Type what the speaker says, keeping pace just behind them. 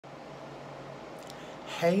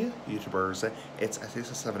Hey YouTubers, it's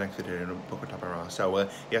S7X today in Pokemon Topic Raw. So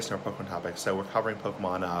yes, our Pokemon topic. So we're covering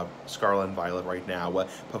Pokemon Scarlet and Violet right now.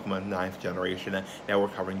 Pokemon 9th generation. Now we're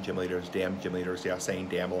covering gym leaders. Damn gym leaders. Yeah, saying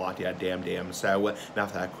damn a lot. Yeah, damn. So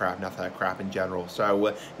enough of that crap in general.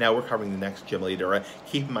 So now we're covering the next gym leader.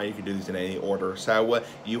 Keep in mind you can do these in any order. So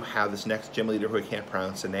you have this next gym leader who I can't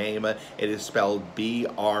pronounce the name. It is spelled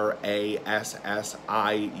Brassius.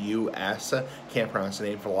 Can't pronounce the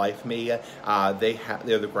name for the life of me.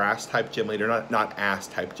 They're the grass type gym leader, not ass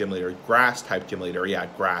type gym leader, grass type gym leader. Yeah,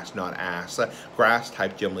 grass, not ass. Grass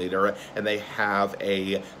type gym leader, and they have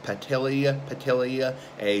a Patilly,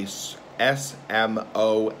 a Smalley,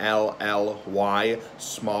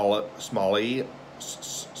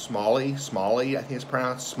 I think it's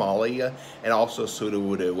pronounced Smalley, and also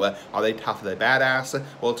Sudowoodo. Are they tough? Are they badass?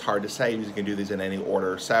 Well, it's hard to say because you can do these in any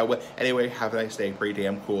order. So, anyway, have a nice day. Pretty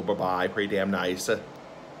damn cool. Bye-bye. Pretty damn nice.